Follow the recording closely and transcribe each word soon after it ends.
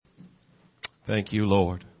Thank you,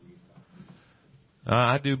 Lord.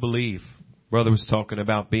 I do believe Brother was talking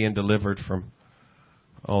about being delivered from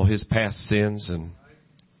all his past sins, and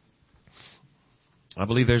I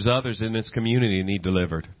believe there's others in this community who need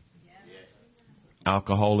delivered.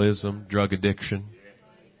 Alcoholism, drug addiction,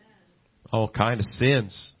 all kind of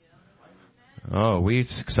sins. Oh, we're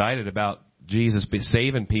excited about Jesus be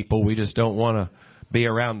saving people. We just don't want to be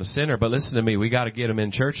around the sinner. But listen to me, we got to get them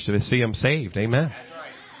in church to see them saved. Amen.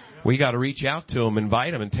 We got to reach out to them,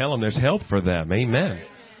 invite them, and tell them there's help for them. Amen.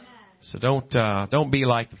 So don't be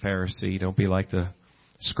like the Pharisee. Don't be like the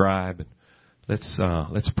scribe.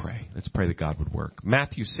 Let's pray. Let's pray that God would work.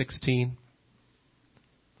 Matthew 16.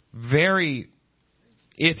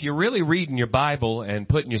 If you're really reading your Bible and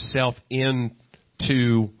putting yourself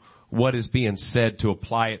into what is being said to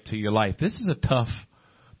apply it to your life, this is a tough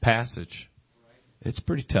passage. It's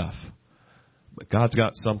pretty tough. But God's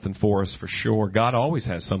got something for us for sure. God always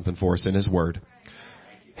has something for us in His Word.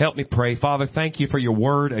 Help me pray. Father, thank you for your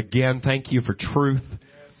Word again. Thank you for truth.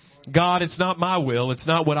 God, it's not my will. It's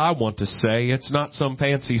not what I want to say. It's not some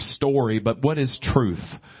fancy story, but what is truth?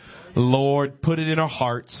 Lord, put it in our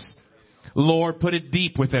hearts. Lord, put it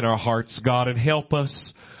deep within our hearts, God, and help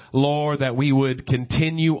us, Lord, that we would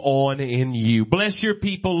continue on in you. Bless your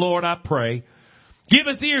people, Lord, I pray. Give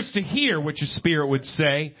us ears to hear what your Spirit would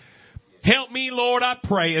say. Help me, Lord, I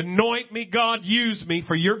pray. Anoint me, God. Use me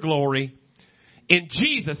for your glory. In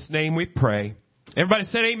Jesus' name we pray. Everybody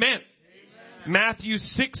said amen. Amen. Matthew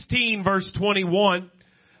 16, verse 21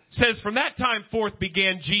 says, From that time forth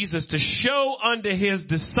began Jesus to show unto his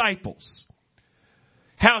disciples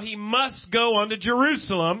how he must go unto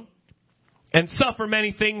Jerusalem and suffer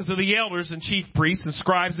many things of the elders and chief priests and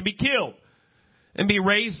scribes and be killed and be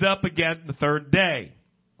raised up again the third day.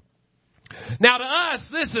 Now to us,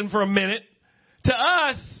 listen for a minute, to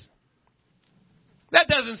us, that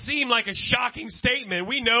doesn't seem like a shocking statement.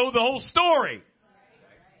 We know the whole story.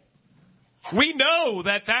 We know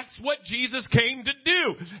that that's what Jesus came to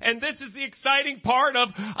do. And this is the exciting part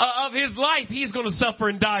of his life. He's going to suffer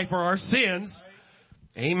and die for our sins.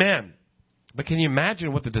 Amen. But can you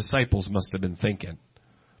imagine what the disciples must have been thinking?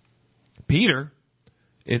 Peter,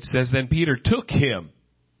 it says, then Peter took him,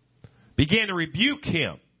 began to rebuke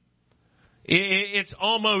him. It's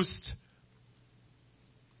almost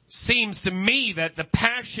seems to me that the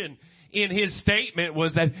passion in his statement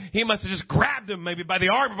was that he must have just grabbed him maybe by the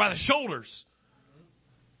arm or by the shoulders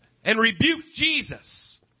and rebuked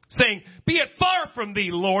Jesus, saying, Be it far from thee,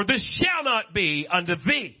 Lord, this shall not be unto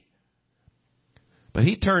thee. But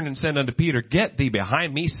he turned and said unto Peter, Get thee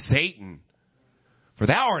behind me, Satan, for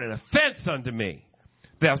thou art an offense unto me.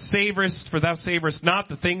 Thou savorest not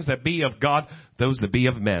the things that be of God, those that be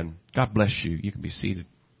of men. God bless you. You can be seated.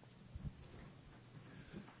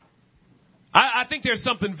 I think there's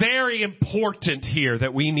something very important here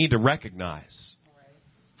that we need to recognize.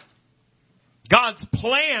 God's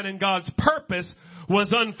plan and God's purpose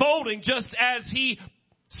was unfolding just as He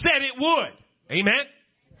said it would. Amen?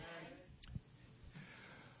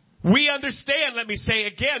 We understand, let me say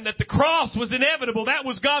again, that the cross was inevitable. That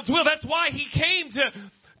was God's will. That's why He came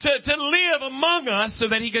to live among us so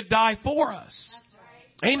that He could die for us.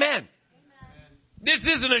 Right. Amen. This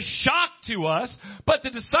isn't a shock to us, but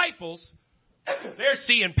the disciples, they're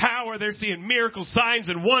seeing power, they're seeing miracles, signs,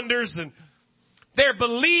 and wonders, and they're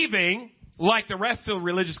believing, like the rest of the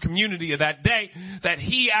religious community of that day, that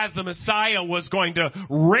He, as the Messiah, was going to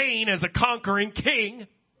reign as a conquering king.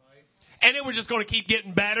 And it was just going to keep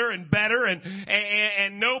getting better and better,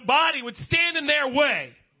 and nobody would stand in their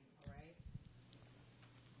way.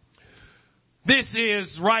 This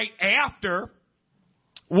is right after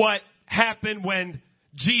what happened when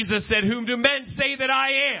Jesus said, Whom do men say that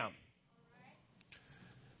I am?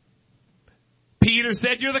 Peter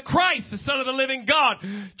said, You're the Christ, the Son of the living God.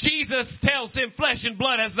 Jesus tells him, Flesh and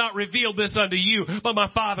blood has not revealed this unto you, but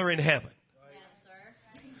my Father in heaven.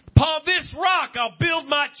 Upon this rock I'll build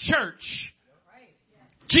my church.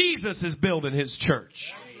 Jesus is building His church.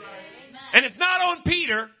 And it's not on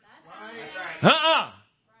Peter.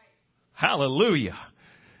 Hallelujah.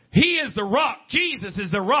 He is the rock. Jesus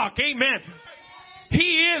is the rock. Amen.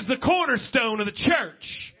 He is the cornerstone of the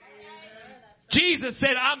church. Jesus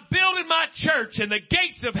said, I'm building my church and the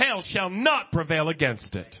gates of hell shall not prevail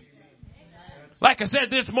against it. Like I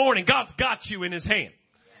said this morning, God's got you in His hand.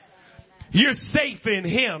 You're safe in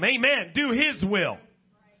Him. Amen. Do His will.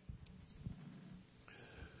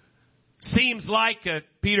 Seems like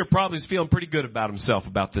Peter probably is feeling pretty good about himself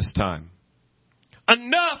about this time.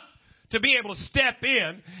 Enough to be able to step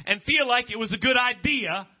in and feel like it was a good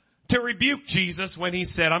idea to rebuke Jesus when He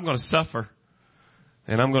said, I'm going to suffer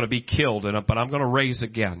and I'm going to be killed, but I'm going to raise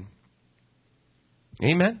again.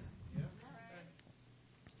 Amen.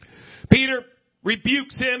 Peter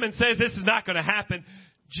rebukes him and says, this is not going to happen.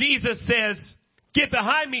 Jesus says, get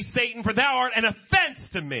behind me, Satan, for thou art an offense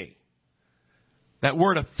to me. That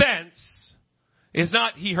word offense is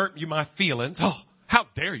not, he hurt you my feelings. Oh, how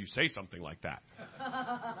dare you say something like that?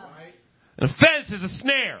 An offense is a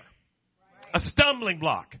snare, a stumbling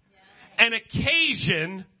block, an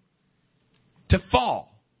occasion to fall.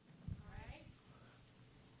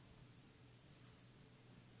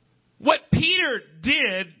 What Peter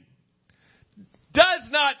did does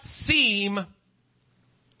not seem,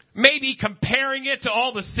 maybe comparing it to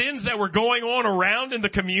all the sins that were going on around in the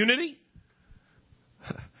community.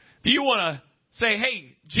 If you want to say,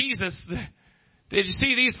 hey, Jesus, did you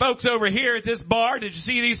see these folks over here at this bar? Did you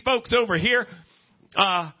see these folks over here?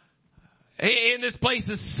 In this place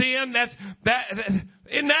of sin, isn't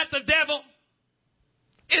that the devil?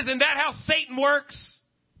 Isn't that how Satan works?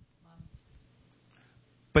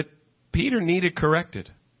 But Peter needed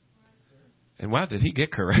corrected. And wow, did he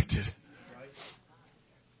get corrected?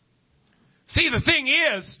 See, the thing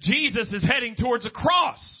is, Jesus is heading towards a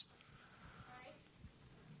cross.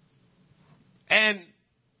 And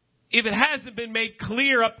if it hasn't been made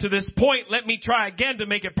clear up to this point, let me try again to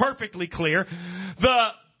make it perfectly clear.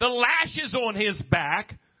 The lashes on his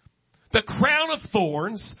back, the crown of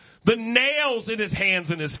thorns, the nails in his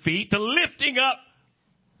hands and his feet, the lifting up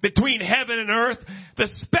between heaven and earth, the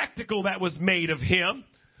spectacle that was made of him,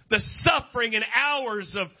 the suffering and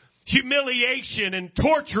hours of humiliation and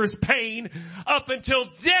torturous pain up until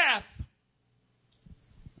death,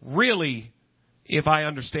 really, if I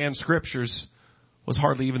understand scriptures, was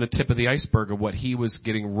hardly even the tip of the iceberg of what he was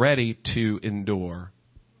getting ready to endure.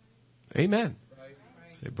 Amen. Right.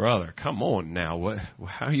 Say, brother, come on now.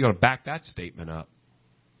 How are you going to back that statement up?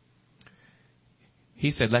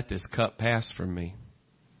 He said, let this cup pass from me.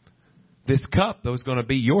 This cup, though, is going to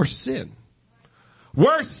be your sin.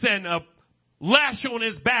 Worse than a lash on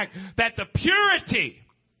his back, that the purity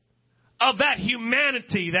of that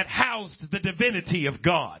humanity that housed the divinity of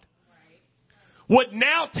God would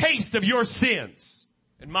now taste of your sins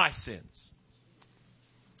and my sins.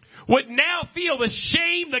 Would now feel the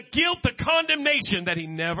shame, the guilt, the condemnation that he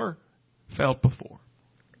never felt before.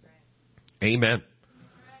 Amen.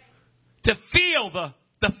 To feel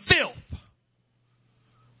the filth.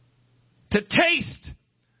 To taste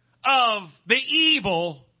of the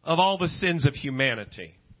evil of all the sins of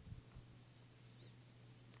humanity.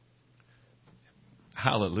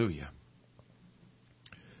 Hallelujah.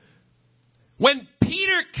 When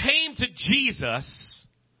Peter came to Jesus,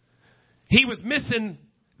 he was missing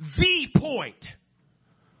the point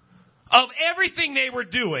of everything they were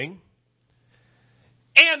doing.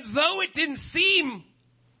 And though it didn't seem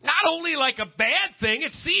not only like a bad thing,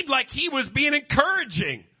 it seemed like he was being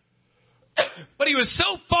encouraging. But he was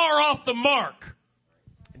so far off the mark,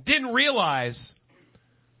 didn't realize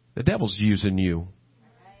the devil's using you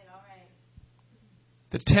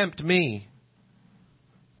to tempt me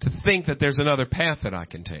to think that there's another path that I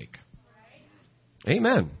can take.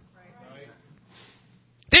 Amen.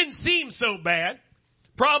 Didn't seem so bad.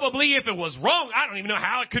 Probably if it was wrong, I don't even know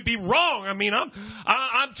how it could be wrong. I mean,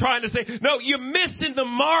 I'm trying to say, no, you're missing the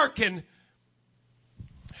mark, and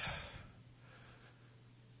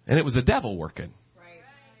it was the devil working.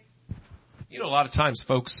 You know, a lot of times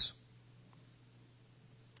folks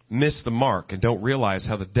miss the mark and don't realize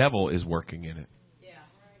how the devil is working in it.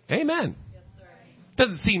 Yeah. Amen. Yes,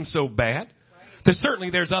 doesn't seem so bad.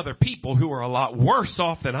 There's other people who are a lot worse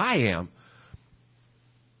off than I am.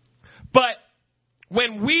 But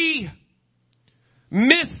when we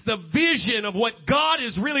miss the vision of what God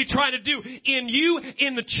is really trying to do in you,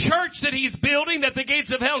 in the church that he's building, that the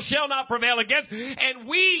gates of hell shall not prevail against, and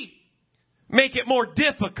we make it more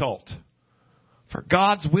difficult for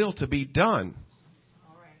God's will to be done.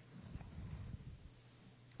 All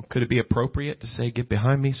right. Could it be appropriate to say, get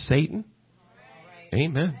behind me, Satan? All right.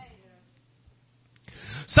 Amen.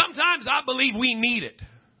 Sometimes I believe we need it.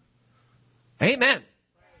 Amen.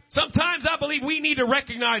 Sometimes I believe we need to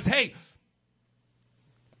recognize, hey,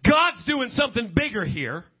 God's doing something bigger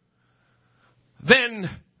here than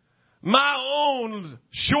my own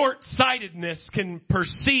short-sightedness can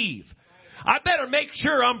perceive. I better make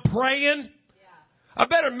sure I'm praying. I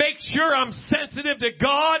better make sure I'm sensitive to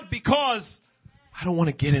God because I don't want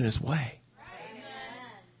to get in his way.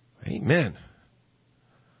 Amen. Amen.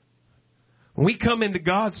 When we come into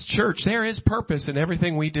God's church, there is purpose in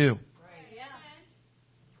everything we do.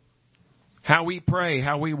 How we pray,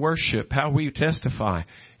 how we worship, how we testify.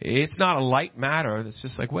 It's not a light matter. It's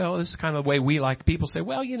just like, well, this is kind of the way we like. People say,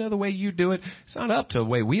 well, you know, the way you do it, it's not up to the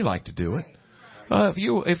way we like to do it.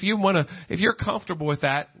 If you're comfortable with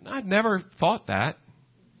that, I've never thought that.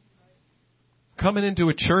 Coming into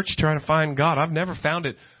a church trying to find God, I've never found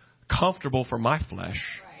it comfortable for my flesh.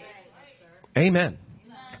 Amen.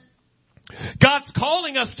 God's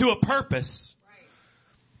calling us to a purpose.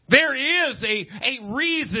 There is a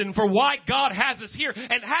reason for why God has us here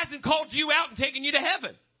and hasn't called you out and taken you to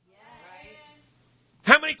heaven.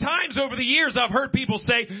 How many times over the years I've heard people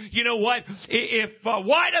say, you know what,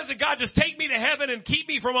 why doesn't God just take me to heaven and keep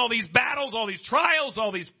me from all these battles, all these trials,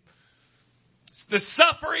 the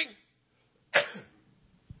suffering?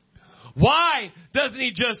 Why doesn't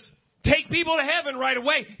He just take people to heaven right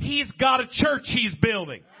away? He's got a church He's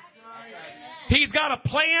building. He's got a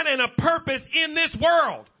plan and a purpose in this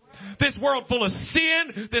world. This world full of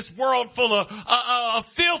sin, this world full of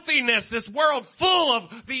filthiness, this world full of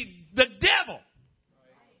the devil.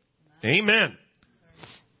 Amen.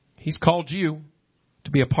 He's called you to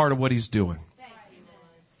be a part of what He's doing.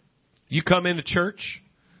 You come into church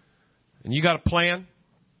and you got a plan.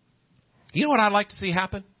 You know what I'd like to see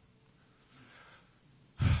happen?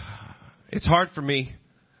 It's hard for me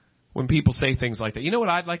when people say things like that. You know what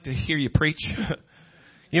I'd like to hear you preach?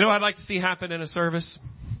 You know what I'd like to see happen in a service?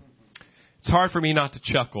 It's hard for me not to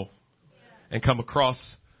chuckle and come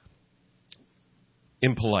across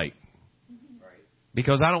impolite.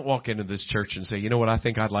 Because I don't walk into this church and say, you know what I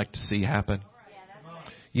think I'd like to see happen?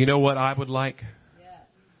 You know what I would like?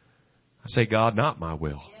 I say, God, not my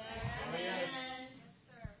will.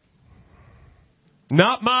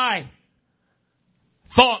 Not my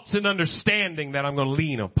thoughts and understanding that I'm going to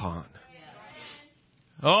lean upon.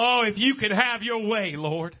 Oh, if you could have your way,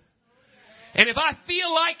 Lord. And if I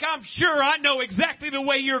feel like I'm sure I know exactly the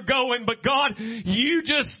way you're going, but God, you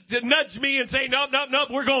just nudge me and say, nope,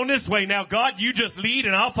 we're going this way now. God, you just lead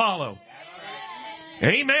and I'll follow.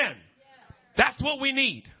 Amen. That's what we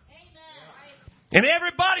need. And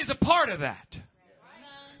everybody's a part of that.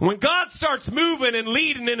 When God starts moving and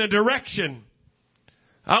leading in a direction,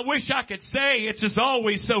 I wish I could say it's just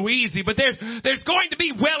always so easy, but there's going to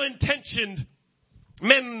be well-intentioned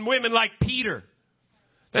men and women like Peter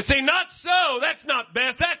that say, not so, that's not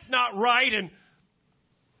best, that's not right, and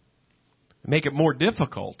make it more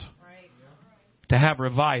difficult to have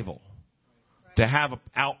revival, to have an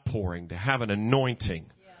outpouring, to have an anointing,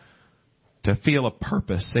 to feel a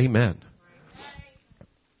purpose. Amen.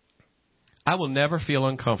 I will never feel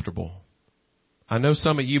uncomfortable. I know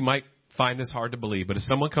some of you might find this hard to believe, but if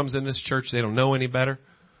someone comes in this church, they don't know any better,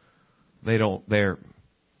 that's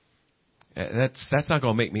not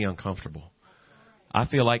going to make me uncomfortable. I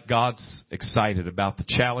feel like God's excited about the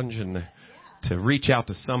challenge and to reach out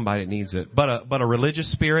to somebody that needs it. But a religious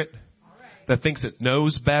spirit that thinks it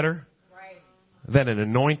knows better than an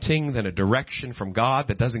anointing, than a direction from God,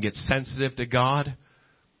 that doesn't get sensitive to God,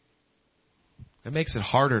 it makes it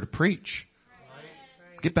harder to preach.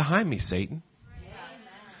 Get behind me, Satan.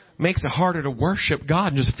 Makes it harder to worship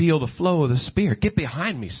God and just feel the flow of the Spirit. Get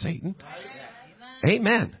behind me, Satan.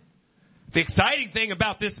 Amen. The exciting thing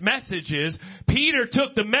about this message is Peter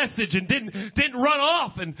took the message and didn't run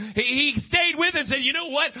off, and he stayed with it and said, you know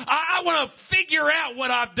what? I want to figure out what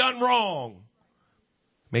I've done wrong.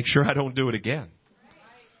 Make sure I don't do it again.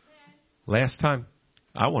 Last time,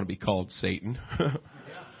 I want to be called Satan.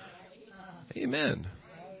 Amen.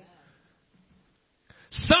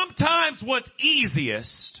 Sometimes what's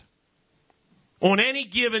easiest on any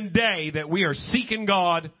given day that we are seeking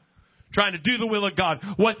God, trying to do the will of God,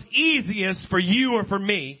 what's easiest for you or for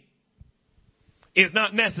me is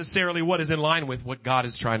not necessarily what is in line with what God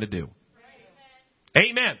is trying to do.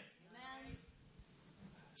 Amen.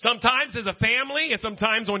 Sometimes as a family, and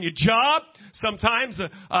sometimes on your job, sometimes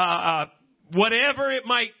whatever it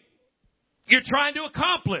might you're trying to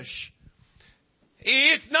accomplish.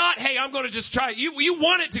 It's not, hey, I'm going to just try. You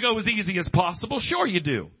want it to go as easy as possible. Sure you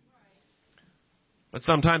do. But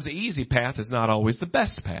sometimes the easy path is not always the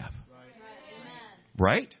best path.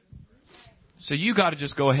 Right? So you got to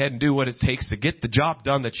just go ahead and do what it takes to get the job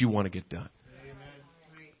done that you want to get done.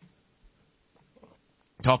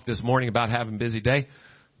 Talked this morning about having a busy day.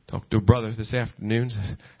 Talked to a brother this afternoon.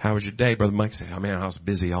 How was your day? Brother Mike said, oh man, I was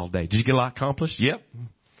busy all day. Did you get a lot accomplished? Yep.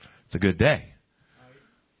 It's a good day.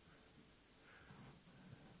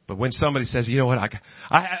 But when somebody says, you know what,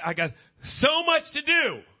 I got so much to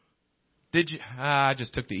do. Did you? I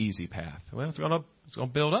just took the easy path. Well, it's going to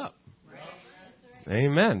build up.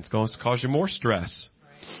 Amen. It's going to cause you more stress.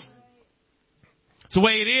 It's the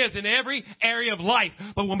way it is in every area of life.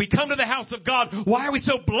 But when we come to the house of God, why are we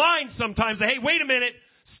so blind sometimes? Hey, wait a minute.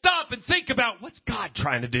 Stop and think about what's God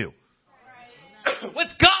trying to do?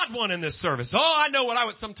 What's God want in this service? Oh, I know what I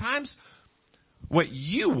want. Sometimes what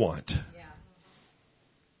you want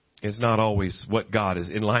is not always what God is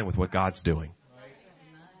in line with what God's doing.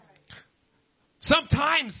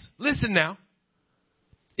 Sometimes, listen now,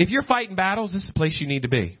 if you're fighting battles, this is the place you need to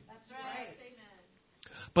be.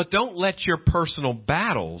 But don't let your personal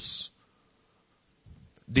battles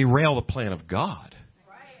derail the plan of God.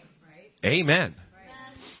 Amen.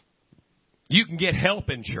 You can get help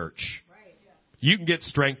in church. You can get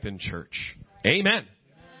strength in church. Amen.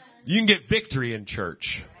 You can get victory in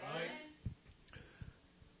church.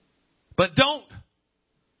 But don't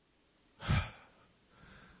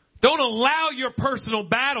allow your personal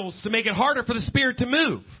battles to make it harder for the Spirit to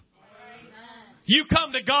move. You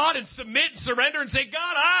come to God and submit and surrender and say,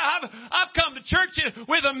 God, I've come to church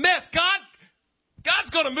with a mess.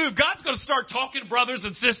 God's going to move. God's going to start talking to brothers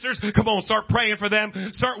and sisters. Come on, start praying for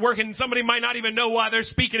them. Start working. Somebody might not even know why they're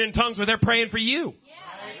speaking in tongues, but they're praying for you.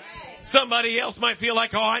 Somebody else might feel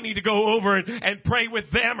like, I need to go over and pray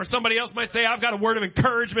with them. Or somebody else might say, I've got a word of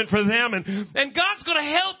encouragement for them. And God's going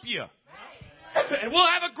to help you. And we'll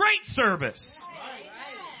have a great service.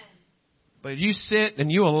 But you sit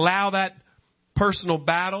and you allow that personal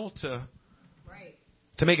battle to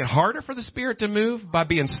make it harder for the Spirit to move by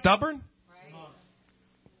being stubborn.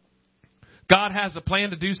 God has a plan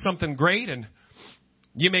to do something great, and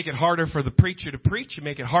you make it harder for the preacher to preach. You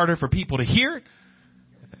make it harder for people to hear it.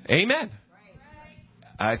 Amen.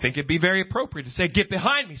 I think it'd be very appropriate to say, get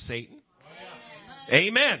behind me, Satan.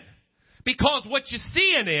 Amen. Because what you're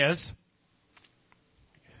seeing is,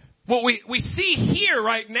 what we see here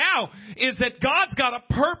right now is that God's got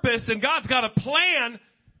a purpose and God's got a plan.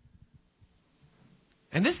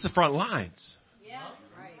 And this is the front lines.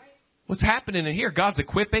 What's happening in here? God's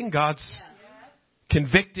equipping, God's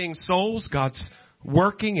convicting souls, God's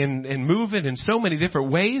working and moving in so many different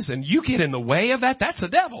ways, and you get in the way of that, that's the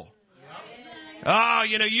devil. Oh,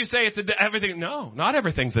 you say it's everything. No, not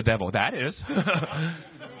everything's the devil. That is.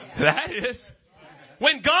 That is.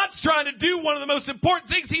 When God's trying to do one of the most important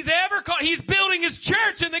things He's ever called, He's building His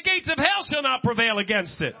church, and the gates of hell shall not prevail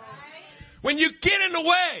against it. When you get in the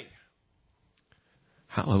way,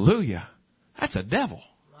 hallelujah, that's a devil.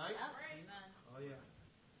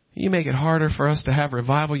 You make it harder for us to have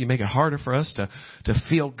revival. You make it harder for us to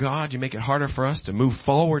feel God. You make it harder for us to move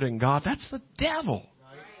forward in God. That's the devil.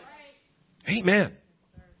 Amen.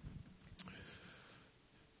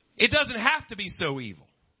 It doesn't have to be so evil.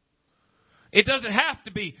 It doesn't have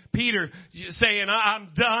to be Peter saying, I'm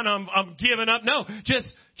done, I'm giving up. No,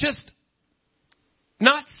 just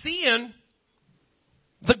not seeing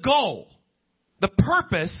the goal, the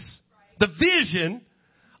purpose, the vision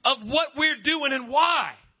of what we're doing and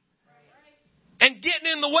why. And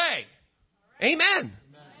getting in the way. Amen.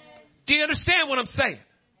 Do you understand what I'm saying?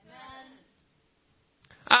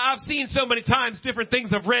 I've seen so many times different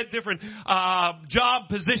things. I've read different job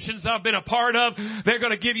positions that I've been a part of. They're going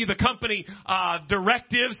to give you the company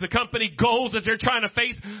directives, the company goals that they're trying to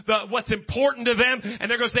face, what's important to them. And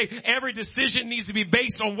they're going to say every decision needs to be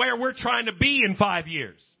based on where we're trying to be in 5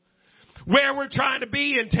 years. Where we're trying to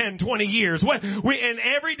be in 10, 20 years. And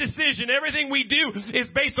every decision, everything we do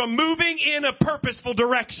is based on moving in a purposeful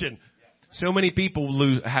direction. So many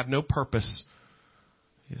people have no purpose.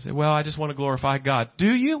 You say, well, I just want to glorify God.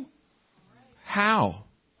 Do you? How?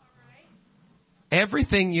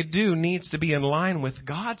 Everything you do needs to be in line with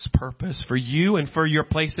God's purpose for you and for your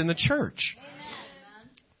place in the church.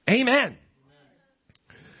 Amen.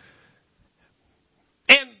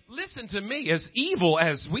 Listen to me, as evil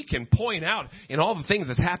as we can point out in all the things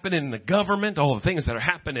that's happening in the government, all the things that are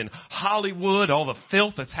happening in Hollywood, all the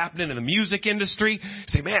filth that's happening in the music industry,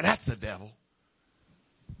 say, man, that's the devil.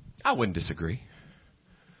 I wouldn't disagree.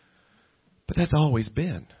 But that's always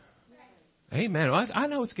been. Amen. I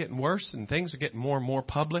know it's getting worse and things are getting more and more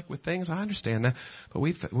public with things. I understand that. But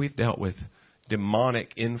we've dealt with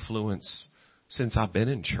demonic influence since I've been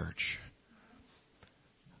in church.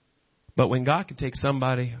 But when God can take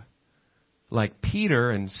somebody like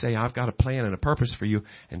Peter and say, I've got a plan and a purpose for you,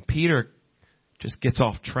 and Peter just gets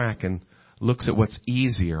off track and looks at what's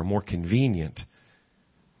easier, more convenient,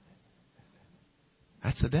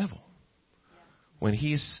 that's the devil. When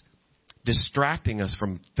he's distracting us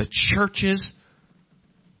from the church's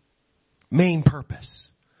main purpose.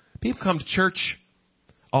 People come to church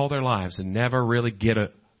all their lives and never really get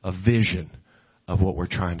a vision of what we're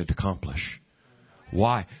trying to accomplish.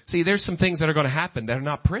 Why? See, there's some things that are going to happen that are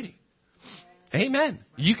not pretty. Amen.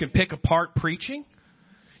 You can pick apart preaching.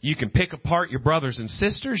 You can pick apart your brothers and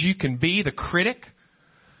sisters. You can be the critic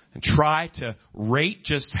and try to rate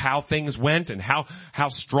just how things went and how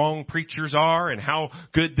strong preachers are and how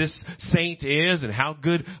good this saint is and how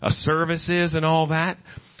good a service is and all that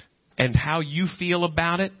and how you feel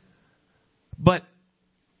about it. But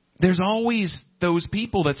There's always those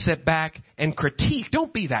people that sit back and critique.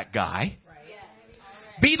 Don't be that guy.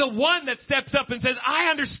 Be the one that steps up and says,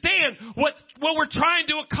 I understand what we're trying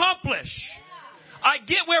to accomplish. I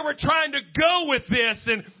get where we're trying to go with this,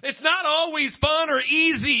 and it's not always fun or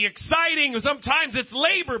easy, exciting. Sometimes it's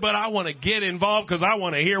labor, but I want to get involved because I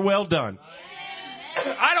want to hear well done.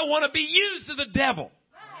 I don't want to be used to the devil.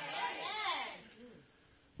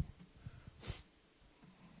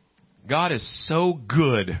 God is so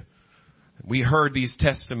good. We heard these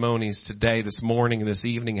testimonies today, this morning, and this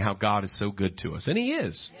evening, how God is so good to us. And He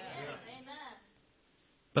is.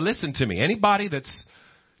 But listen to me. Anybody that's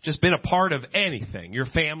just been a part of anything, your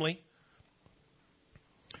family,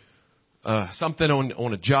 something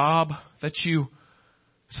on a job that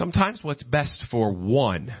sometimes what's best for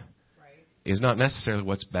one is not necessarily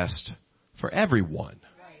what's best for everyone.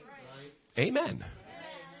 Amen.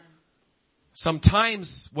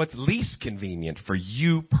 Sometimes what's least convenient for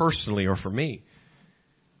you personally or for me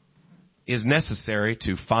is necessary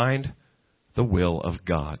to find the will of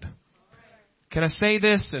God. Can I say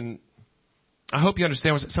this? And I hope you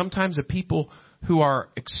understand. Sometimes the people who are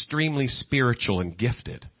extremely spiritual and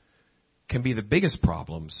gifted can be the biggest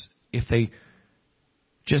problems if they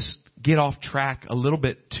just get off track a little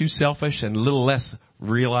bit too selfish and a little less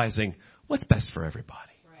realizing what's best for everybody.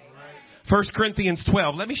 1 Corinthians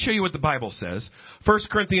 12. Let me show you what the Bible says. 1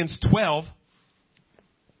 Corinthians 12,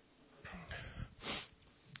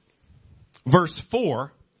 verse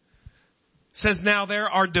 4, says, now there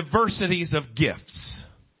are diversities of gifts.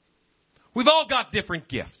 We've all got different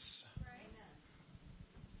gifts.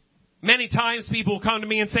 Many times people come to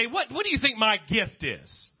me and say, what do you think my gift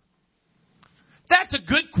is? That's a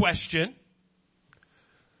good question.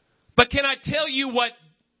 But can I tell you what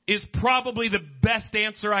is probably the best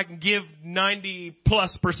answer I can give 90+%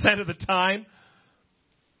 of the time?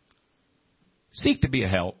 Seek to be a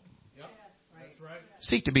help. Yep. That's right.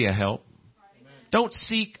 Seek to be a help. Amen. Don't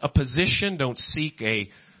seek a position. Don't seek a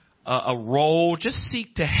role. Just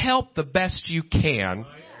seek to help the best you can.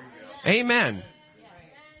 Right. Amen.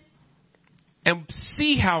 And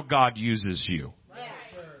see how God uses you. Right.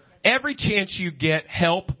 Every chance you get,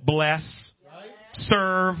 help, bless,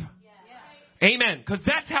 serve. Amen. Because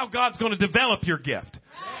that's how God's going to develop your gift.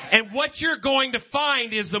 And what you're going to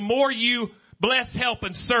find is the more you bless, help,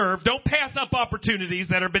 and serve, don't pass up opportunities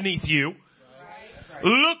that are beneath you.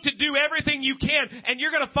 Look to do everything you can, and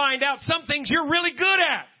you're going to find out some things you're really good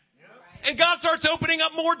at. And God starts opening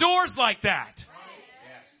up more doors like that.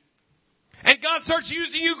 And God starts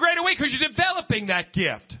using you great away because you're developing that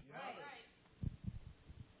gift.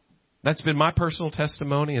 That's been my personal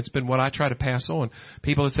testimony. It's been what I try to pass on.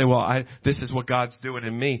 People that say, well, this is what God's doing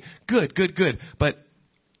in me. Good. But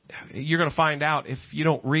you're going to find out if you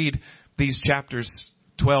don't read these chapters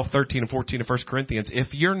 12, 13, and 14 of 1 Corinthians, if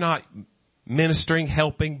you're not ministering,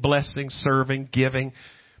 helping, blessing, serving, giving,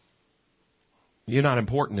 you're not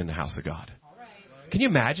important in the house of God. Can you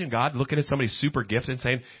imagine God looking at somebody super gifted and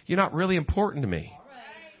saying, you're not really important to me?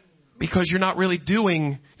 Because you're not really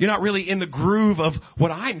in the groove of what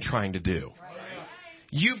I'm trying to do.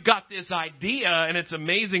 You've got this idea and it's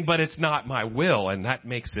amazing, but it's not my will, and that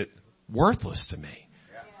makes it worthless to me.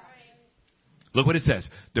 Look what it says.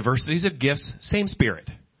 Diversities of gifts, same Spirit.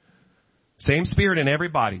 Same Spirit in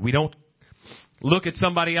everybody. We don't look at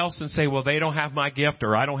somebody else and say, well, they don't have my gift,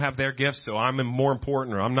 or I don't have their gift, so I'm more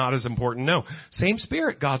important, or I'm not as important. No. Same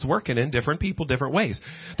Spirit. God's working in different people, different ways.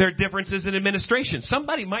 There are differences in administration.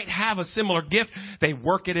 Somebody might have a similar gift. They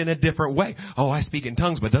work it in a different way. Oh, I speak in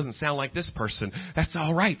tongues, but it doesn't sound like this person. That's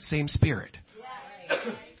all right. Same Spirit.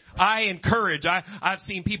 I encourage. I've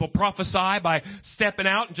seen people prophesy by stepping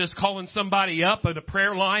out and just calling somebody up at a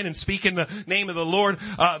prayer line and speaking the name of the Lord,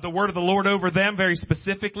 the word of the Lord over them very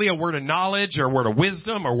specifically, a word of knowledge or a word of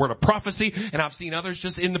wisdom or a word of prophecy. And I've seen others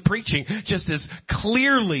just in the preaching, just as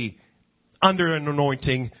clearly under an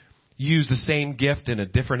anointing, use the same gift in a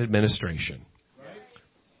different administration.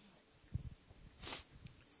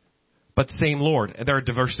 But the same Lord. And there are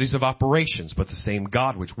diversities of operations, but the same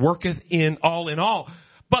God which worketh in all.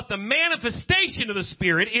 But the manifestation of the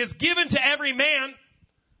Spirit is given to every man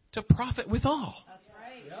to profit withal. That's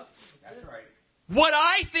right. Yep. That's right. What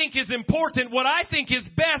I think is important, what I think is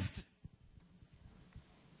best,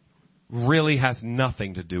 really has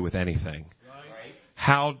nothing to do with anything. Right.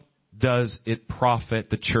 How does it profit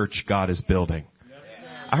the church God is building? Yep.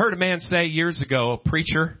 I heard a man say years ago, a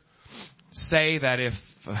preacher, say that if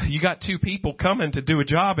you got two people coming to do a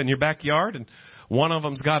job in your backyard and one of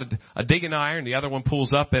them's got a digging iron, the other one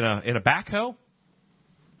pulls up in a backhoe,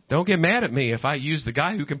 don't get mad at me if I use the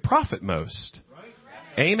guy who can profit most.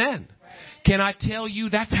 Right. Amen. Can I tell you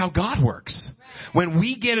that's how God works? When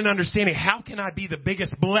we get an understanding, how can I be the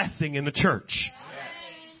biggest blessing in the church?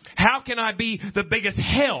 How can I be the biggest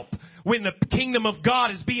help when the kingdom of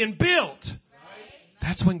God is being built?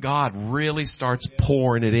 That's when God really starts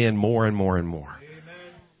pouring it in more and more and more.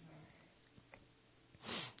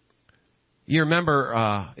 You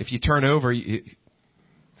remember, if you turn over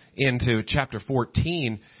into chapter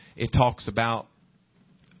 14, it talks about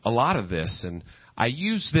a lot of this. And I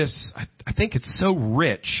use this, I think it's so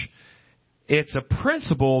rich. It's a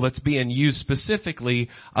principle that's being used specifically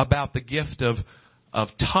about the gift of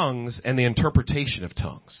tongues and the interpretation of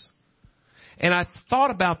tongues. And I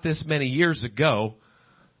thought about this many years ago.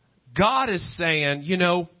 God is saying,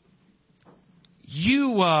 you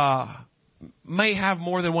may have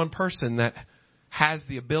more than one person that has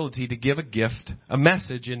the ability to give a gift, a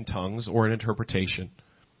message in tongues or an interpretation,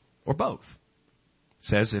 or both. It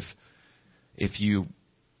says if you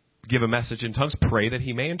give a message in tongues, pray that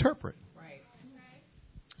he may interpret. Right.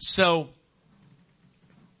 So,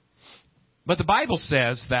 but the Bible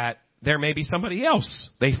says that there may be somebody else.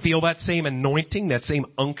 They feel that same anointing, that same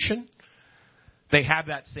unction. They have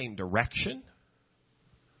that same direction.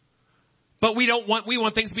 But we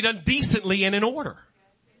want things to be done decently and in order.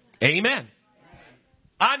 Amen.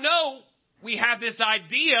 I know we have this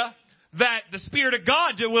idea that the Spirit of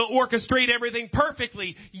God will orchestrate everything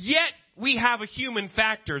perfectly, yet we have a human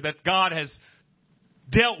factor that God has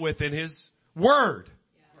dealt with in His Word.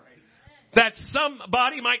 That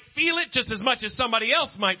somebody might feel it just as much as somebody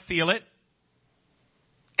else might feel it.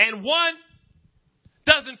 And one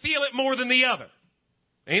doesn't feel it more than the other.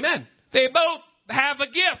 Amen. They both have a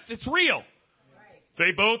gift. It's real.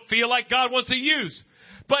 They both feel like God wants to use.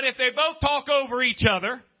 But if they both talk over each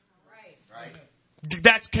other,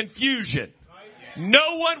 that's confusion.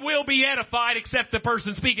 No one will be edified except the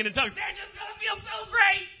person speaking in tongues. They're just going to feel so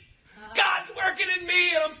great. God's working in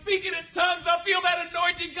me and I'm speaking in tongues. I feel that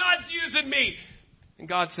anointing. God's using me. And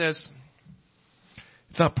God says,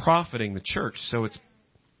 it's not profiting the church. So it's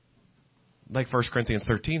like 1 Corinthians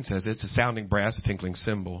 13 says, it's a sounding brass, a tinkling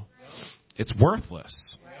cymbal. It's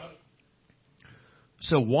worthless.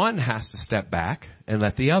 So one has to step back and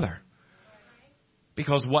let the other.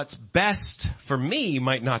 Because what's best for me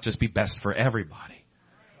might not just be best for everybody.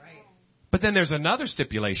 But then there's another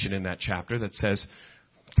stipulation in that chapter that says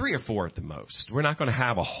 3 or 4 at the most. We're not going to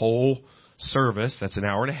have a whole service that's an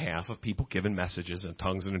hour and a half of people giving messages in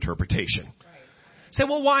tongues and interpretation. Say,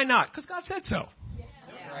 well, why not? Because God said so.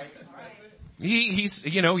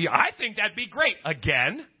 I think that'd be great.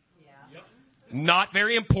 Again, not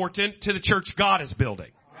very important to the church God is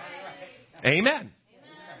building. Amen.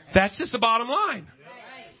 That's just the bottom line.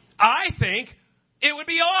 I think it would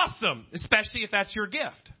be awesome, especially if that's your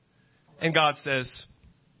gift. And God says,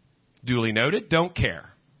 duly noted, don't care.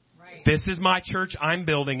 This is my church. I'm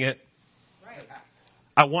building it.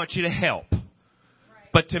 I want you to help.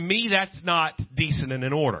 But to me, that's not decent and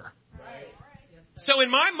in order. So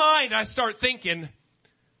in my mind, I start thinking,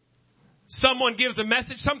 someone gives a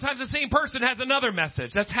message. Sometimes the same person has another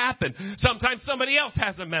message. That's happened. Sometimes somebody else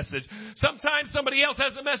has a message. Sometimes somebody else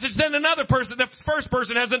has a message. Then another person, the first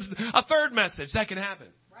person has a third message. That can happen.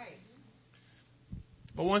 Right.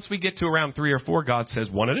 But once we get to around 3 or 4, God says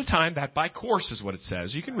one at a time. That by course is what it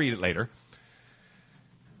says. You can read it later.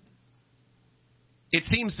 It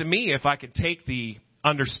seems to me, if I could take the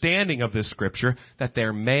understanding of this scripture, that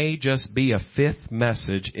there may just be a 5th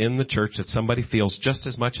message in the church that somebody feels just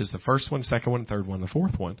as much as the first one, second one, third one, the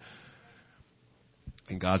 4th one.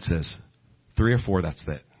 And God says, 3 or 4, that's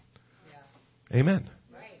it. Yeah. Amen.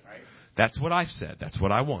 Right. That's what I've said. That's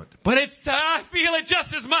what I want. But I feel it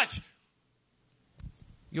just as much.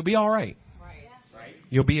 You'll be all right. Right.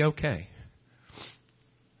 You'll be okay.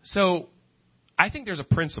 So, I think there's a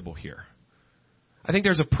principle here. I think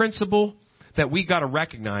there's a principle that we got to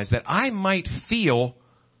recognize that I might feel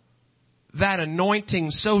that anointing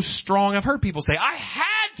so strong. I've heard people say, I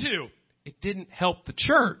had to. It didn't help the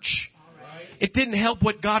church. It didn't help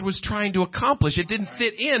what God was trying to accomplish. It didn't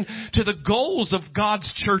fit in to the goals of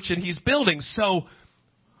God's church that He's building. So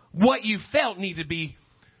what you felt needed to be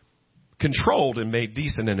controlled and made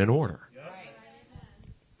decent and in order.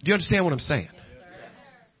 Do you understand what I'm saying?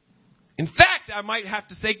 In fact, I might have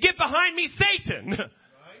to say, get behind me, Satan.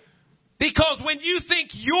 Because when you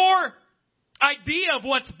think your idea of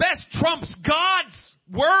what's best trumps God's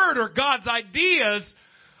word or God's ideas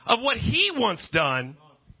of what He wants done,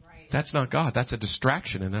 that's not God. That's a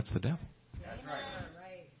distraction, and that's the devil.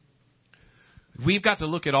 We've got to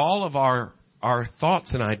look at all of our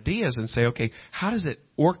thoughts and ideas and say, okay, how does it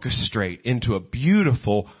orchestrate into a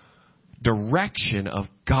beautiful direction of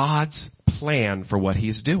God's plan for what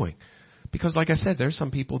He's doing? Because like I said, there's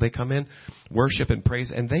some people, they come in, worship and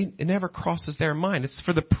praise, and it never crosses their mind. It's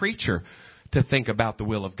for the preacher to think about the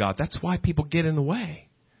will of God. That's why people get in the way.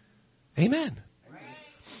 Amen.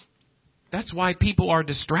 That's why people are a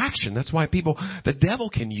distraction. That's why the devil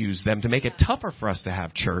can use them to make it tougher for us to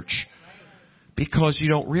have church. Because you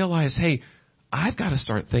don't realize, hey, I've got to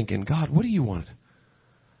start thinking, God, what do you want?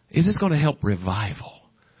 Is this going to help revival?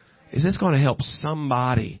 Is this going to help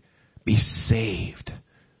somebody be saved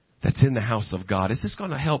that's in the house of God? Is this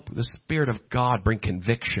going to help the Spirit of God bring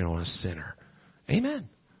conviction on a sinner? Amen.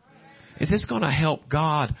 Is this going to help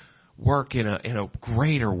God work in a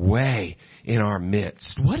greater way in our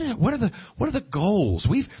midst? What are the goals?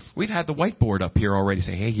 We've had the whiteboard up here already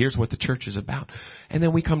saying, hey, here's what the church is about. And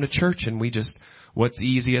then we come to church and we just, what's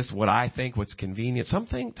easiest, what I think, what's convenient.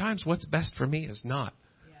 Sometimes what's best for me is not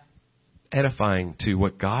edifying to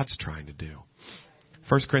what God's trying to do.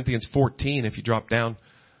 1 Corinthians 14, if you drop down,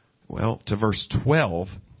 to verse 12,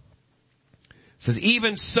 it says,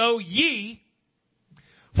 even so ye,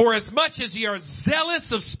 for as much as ye are zealous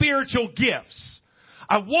of spiritual gifts.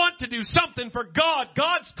 I want to do something for God.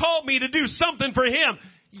 God's called me to do something for Him.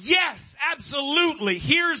 Yes, absolutely.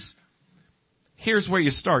 Here's where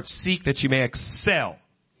you start. Seek that you may excel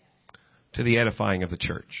to the edifying of the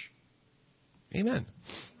church. Amen.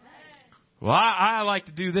 Well, I like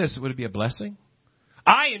to do this. Would it be a blessing?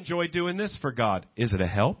 I enjoy doing this for God. Is it a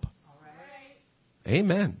help?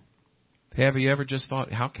 Amen. Have you ever just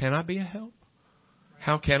thought, how can I be a help?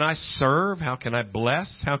 How can I serve? How can I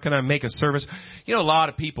bless? How can I make a service? You know, a lot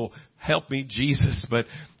of people help me, Jesus, but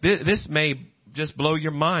this may just blow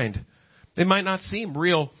your mind. It might not seem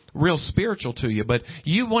real spiritual to you, but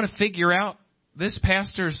you want to figure out this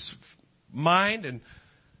pastor's mind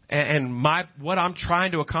and what I'm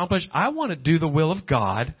trying to accomplish. I want to do the will of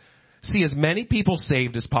God, see as many people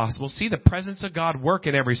saved as possible, see the presence of God work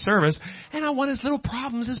in every service, and I want as little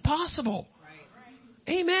problems as possible.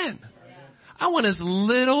 Amen. I want as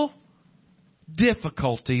little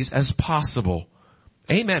difficulties as possible.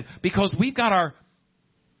 Amen. Because we've got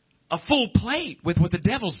a full plate with what the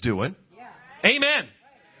devil's doing. Amen.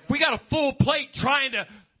 We got a full plate trying to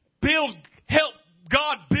help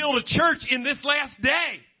God build a church in this last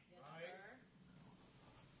day.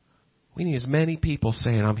 We need as many people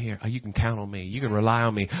saying, I'm here. You can count on me. You can rely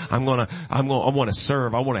on me. I want to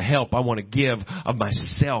serve. I want to help. I want to give of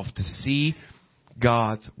myself to see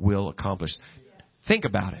God's will accomplished. Think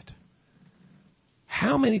about it.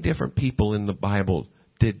 How many different people in the Bible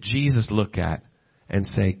did Jesus look at and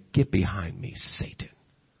say, get behind me, Satan?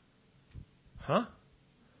 Huh?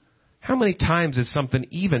 How many times did something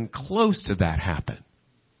even close to that happen?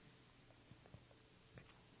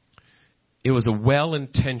 It was a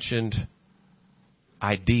well-intentioned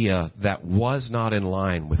idea that was not in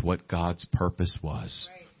line with what God's purpose was.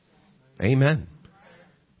 Amen.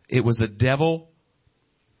 It was the devil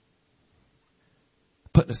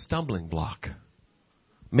putting a stumbling block,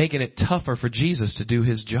 making it tougher for Jesus to do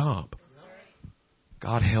His job.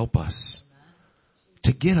 God help us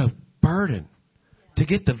to get a burden, to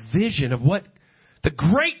get the vision of what the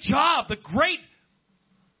great job, the great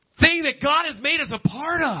thing that God has made us a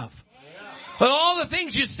part of. All the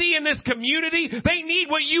things you see in this community, they need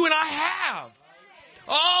what you and I have.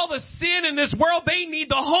 All the sin in this world, they need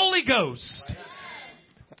the Holy Ghost.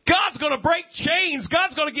 God's going to break chains.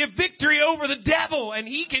 God's going to give victory over the devil, and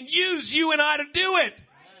He can use you and I to do it.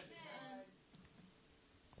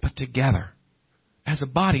 But together, as a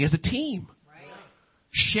body, as a team,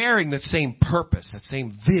 sharing the same purpose, that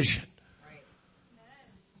same vision.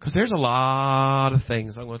 Because there's a lot of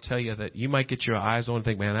things I'm going to tell you that you might get your eyes on and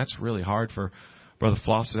think, man, that's really hard for Brother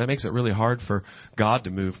Flosser. That makes it really hard for God to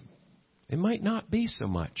move. It might not be so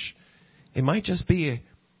much. It might just be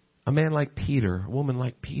a man like Peter, a woman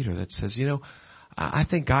like Peter that says, I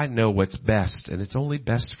think I know what's best, and it's only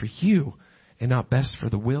best for you and not best for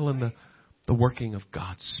the will and the working of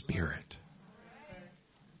God's Spirit.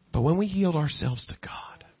 But when we yield ourselves to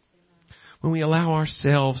God, when we allow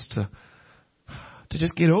ourselves to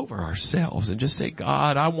just get over ourselves and just say,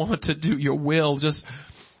 God, I want to do your will. Just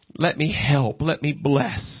let me help. Let me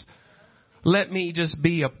bless. Let me just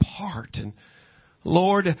be a part. And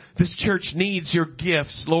Lord, this church needs your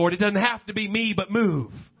gifts, Lord. It doesn't have to be me, but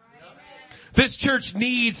move. This church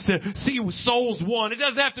needs to see souls won. It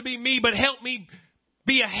doesn't have to be me, but help me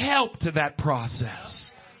be a help to that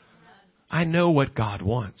process. I know what God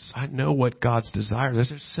wants. I know what God's desire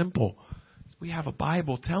is. It's simple. We have a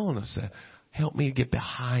Bible telling us that. Help me to get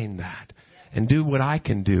behind that and do what I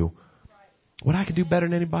can do. What I can do better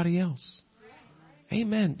than anybody else.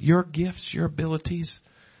 Amen. Your gifts, your abilities,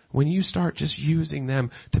 when you start just using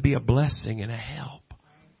them to be a blessing and a help,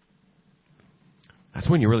 That's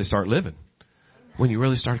when you really start living. When you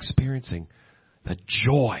really start experiencing the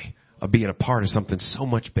joy of being a part of something so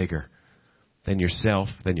much bigger than yourself,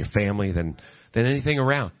 than your family, than anything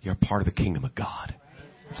around. You're a part of the kingdom of God.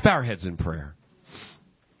 Let's bow our heads in prayer.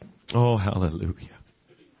 Oh, hallelujah.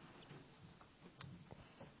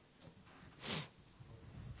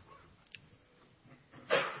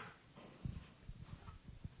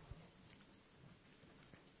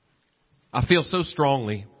 I feel so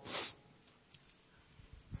strongly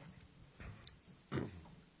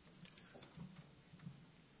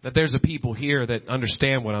that there's a people here that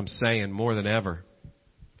understand what I'm saying more than ever.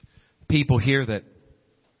 People here that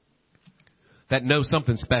know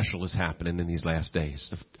something special is happening in these last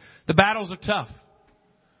days. The battles are tough.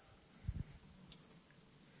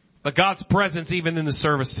 But God's presence even in the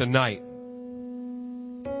service tonight.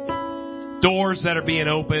 Doors that are being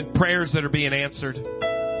opened, prayers that are being answered.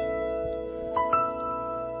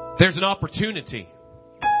 There's an opportunity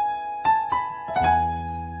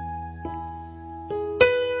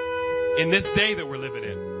in this day that we're living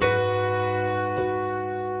in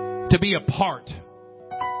to be a part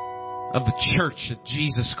of the church that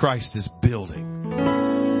Jesus Christ is building.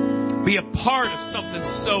 Be a part of something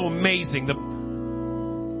so amazing.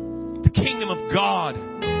 The kingdom of God.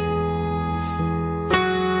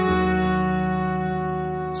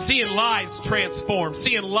 Seeing lives transformed.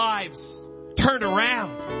 Seeing lives turned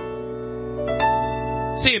around.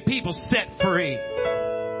 Seeing people set free.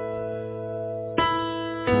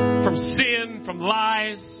 From sin, from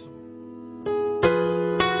lies.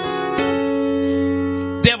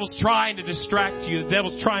 The devil's trying to distract you. The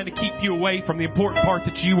devil's trying to keep you away from the important part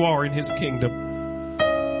that you are in his kingdom.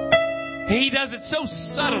 And he does it so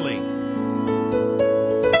subtly.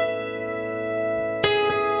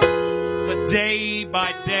 But day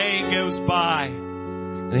by day goes by.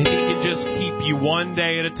 And if he can just keep you one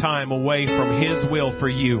day at a time away from his will for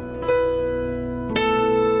you.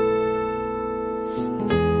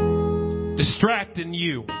 Distracting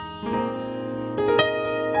you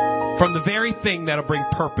from the very thing that'll bring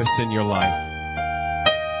purpose in your life.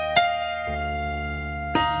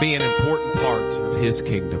 Be an important part of his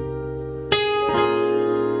kingdom.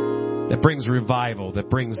 That brings revival, that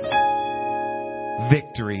brings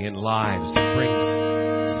victory in lives, that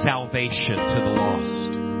brings salvation to the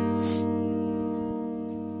lost.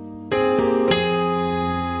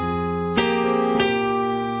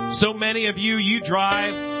 So many of you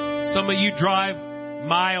drive. Some of you drive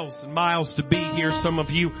miles and miles to be here. Some of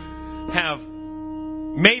you have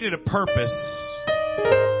made it a purpose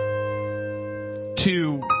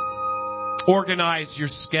to organize your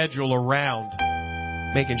schedule around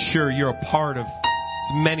making sure you're a part of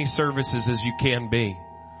as many services as you can be.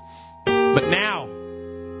 But now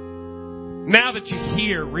that you're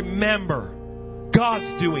here, remember,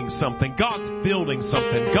 God's doing something. God's building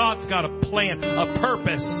something. God's got a plan, a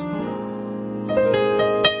purpose.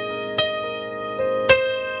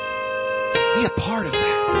 Be a part of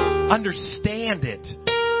that. Understand it.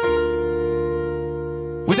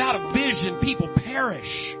 Without a vision, people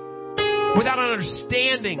perish. Without an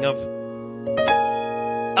understanding of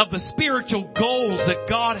the spiritual goals that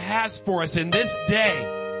God has for us in this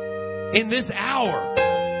day, in this hour.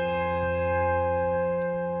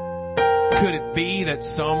 Could it be that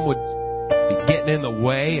some would be getting in the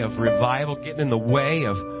way of revival, getting in the way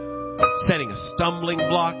of setting a stumbling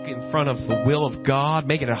block in front of the will of God,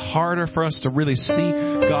 making it harder for us to really see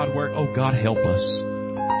God work? Oh, God, help us.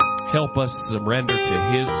 Help us surrender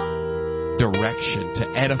to his direction, to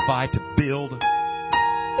edify, to build,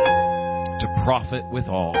 to profit with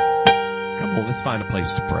all. Come on, let's find a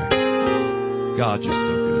place to pray. God, you're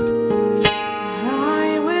so good.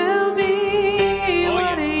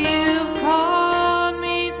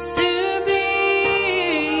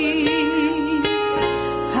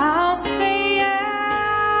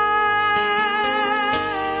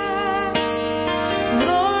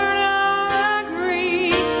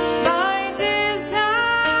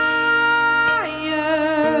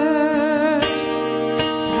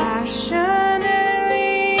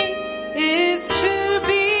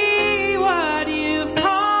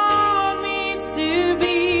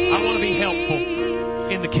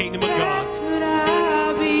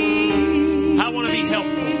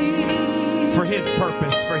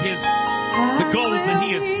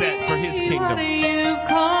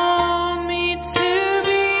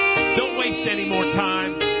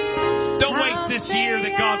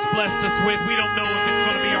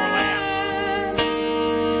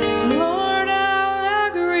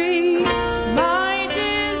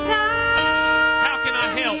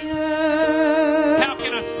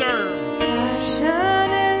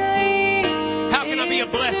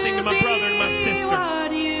 Blessing to my brother and my sister.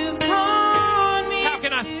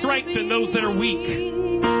 strengthen those that are weak?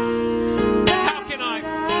 How can I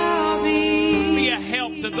be a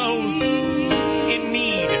help to those in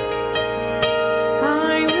need?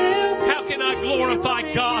 How can I glorify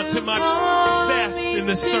God to my best in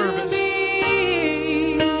this service?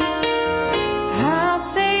 I'll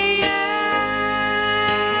say yes,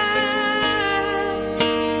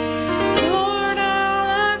 Lord,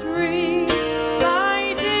 I'll agree.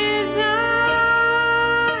 My desire,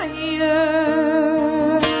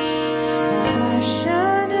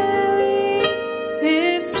 passionately,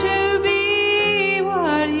 is to be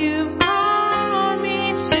what you've called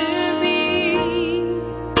me to be.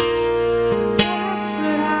 That's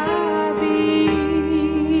what I'll be.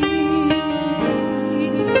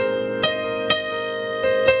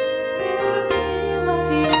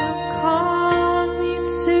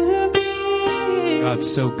 God's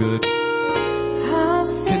so good.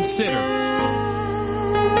 Consider.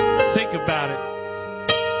 Think about it.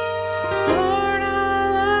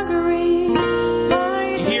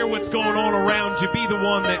 You hear what's going on around you. Be the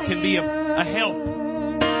one that can be a help.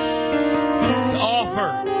 To offer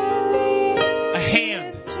a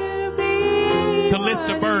hand. To lift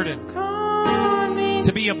a burden.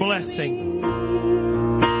 To be a blessing.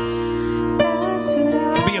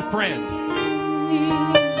 To be a friend.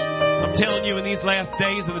 I'm telling you, in these last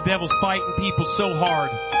days, and the devil's fighting people so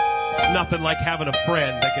hard, it's nothing like having a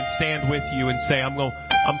friend that can stand with you and say, I'm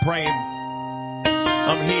praying.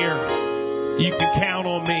 I'm here. You can count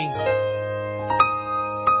on me.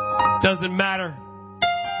 Doesn't matter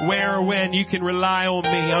where or when, you can rely on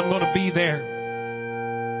me. I'm going to be there.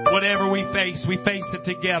 Whatever we face it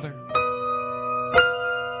together.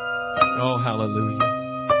 Oh, hallelujah.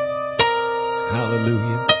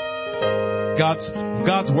 Hallelujah.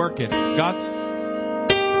 God's working.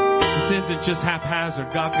 This isn't just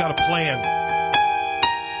haphazard. God's got a plan.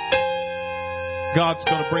 God's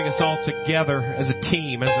going to bring us all together as a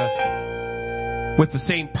team, with the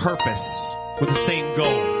same purpose, with the same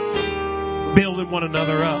goal, building one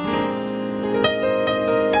another up,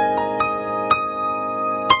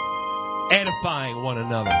 edifying one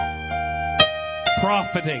another,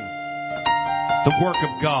 profiting the work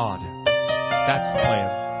of God. That's the plan.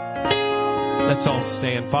 Let's all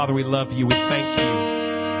stand. Father, we love you. We thank you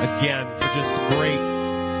again for just the great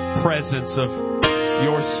presence of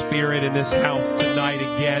your Spirit in this house tonight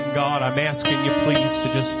again. God, I'm asking you please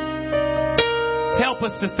to just help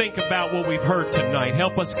us to think about what we've heard tonight.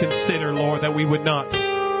 Help us consider, Lord, that we would not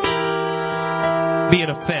be an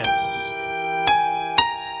offense,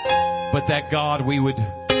 but that, God, we would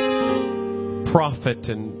profit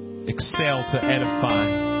and excel to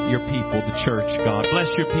edify your people, the church, God. Bless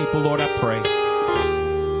your people, Lord, I pray.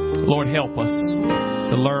 Lord, help us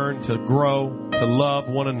to learn, to grow, to love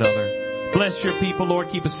one another. Bless your people, Lord.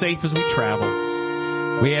 Keep us safe as we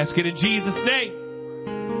travel. We ask it in Jesus' name.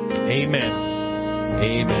 Amen.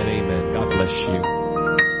 Amen. Amen. God bless you.